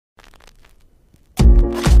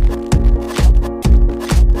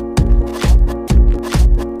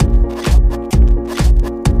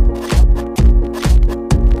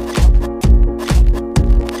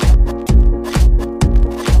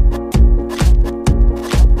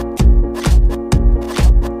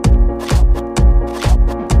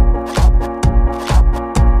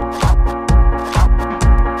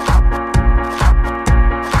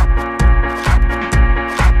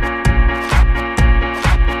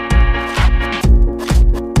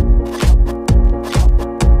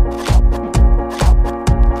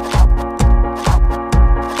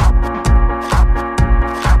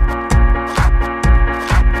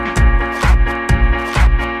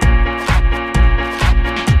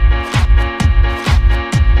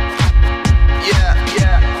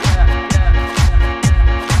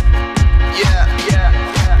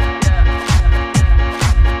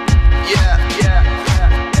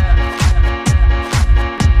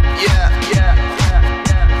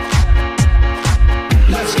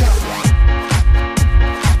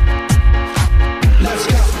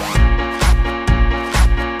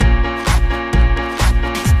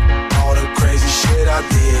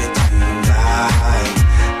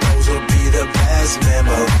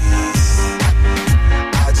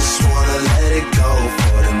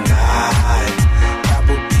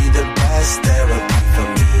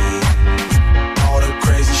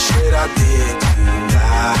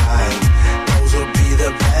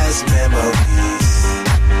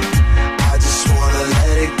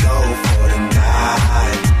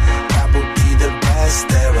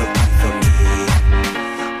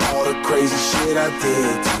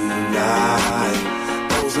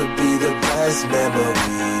best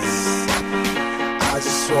memories. I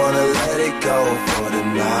just wanna let it go for the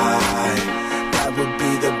night. That would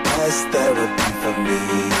be the best therapy for me.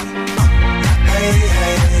 Hey,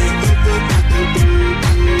 hey,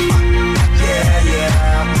 yeah,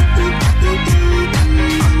 yeah.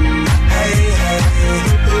 Hey, hey,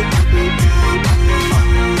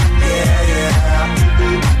 yeah, yeah.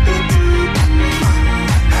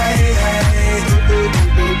 Hey, hey,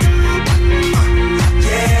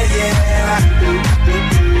 yeah, yeah.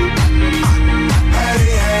 Hey,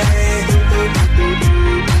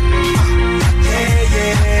 hey, yeah,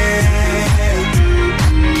 yeah.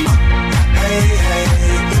 Hey,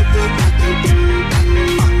 hey,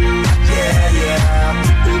 yeah, yeah.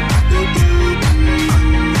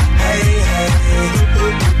 Hey, hey,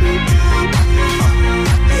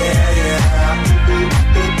 yeah, yeah.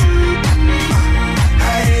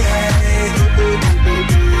 Hey, hey,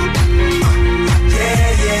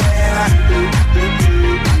 yeah, yeah.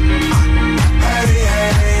 Hey,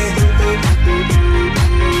 hey,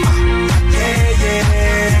 yeah, yeah.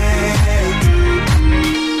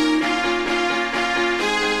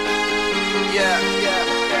 Yeah, yeah,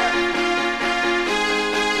 yeah.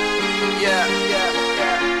 Yeah, yeah, yeah.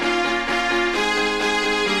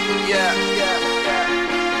 Yeah, yeah, yeah.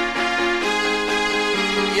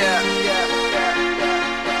 Yeah, yeah, yeah,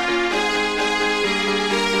 yeah.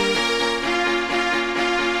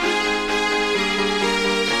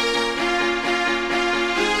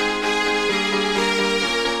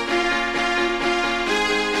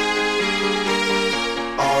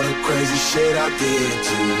 All the crazy shit I did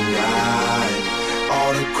tonight.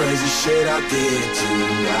 All the crazy shit I did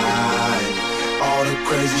tonight. All the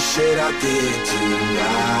crazy shit I did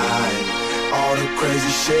tonight. All the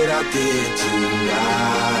crazy shit I did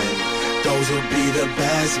tonight. Those will be the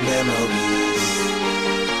best memories.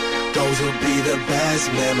 Those will be the best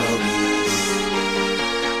memories.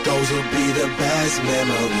 Those will be the best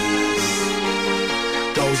memories.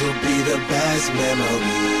 Those will be the best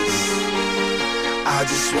memories. I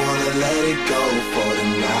just wanna let it go for the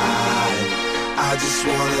night. I just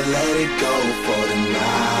wanna let it go for the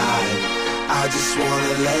night. I just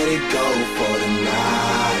wanna let it go for the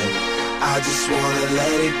night. I just wanna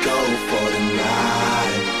let it go for the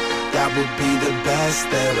night. That would be the best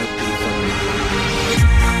therapy for me.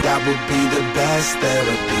 That would be the best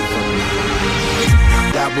therapy for me.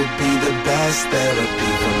 That would be the best therapy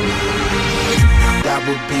for me. That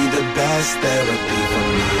would be the best therapy for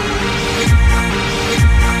me.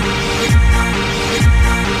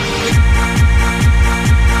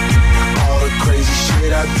 All the crazy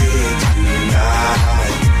shit I did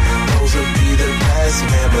tonight. Those will be the best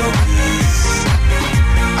memories.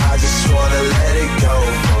 I just wanna let it go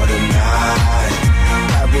for the night.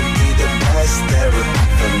 That would be the best therapy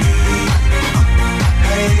for me.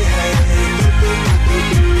 Hey, hey,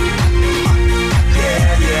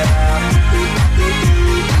 yeah, yeah.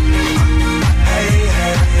 Hey,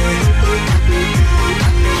 hey,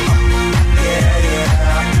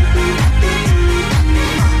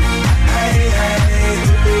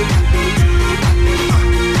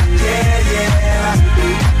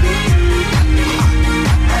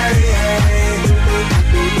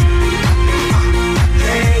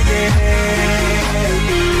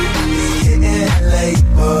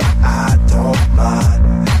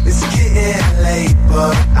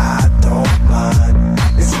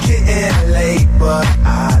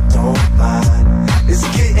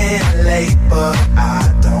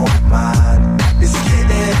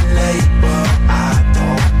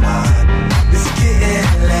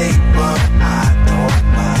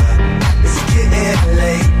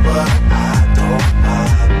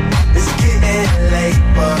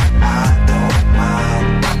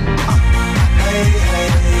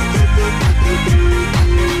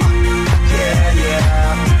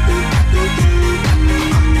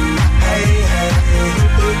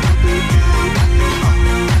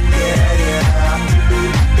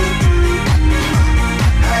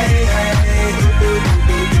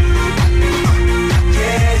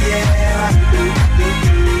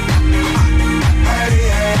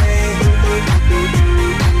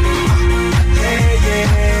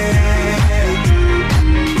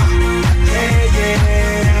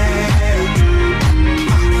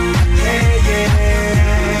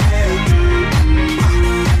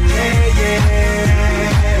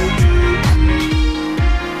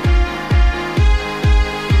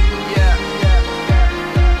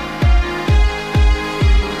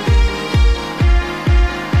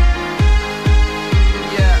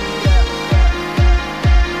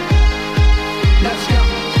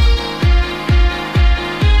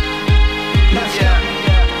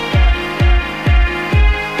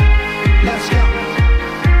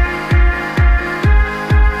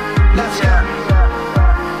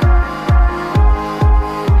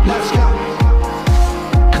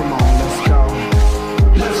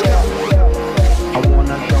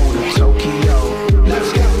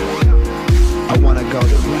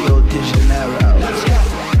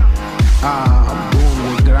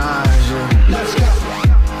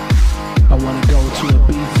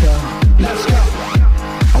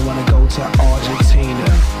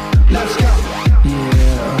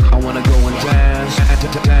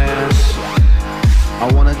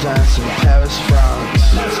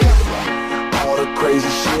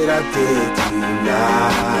 did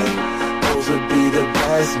tonight. Those would be the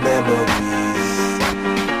best memories.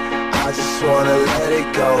 I just wanna let it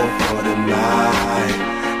go for the night.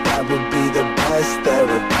 That would be the best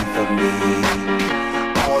therapy for me.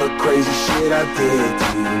 All the crazy shit I did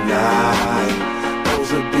tonight, those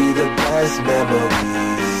would be the best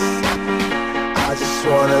memories. I just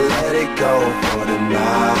wanna let it go for the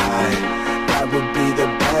night. That would be the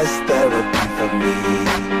best therapy for me.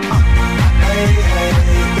 Hey, hey.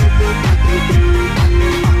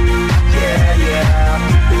 Yeah,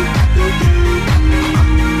 yeah.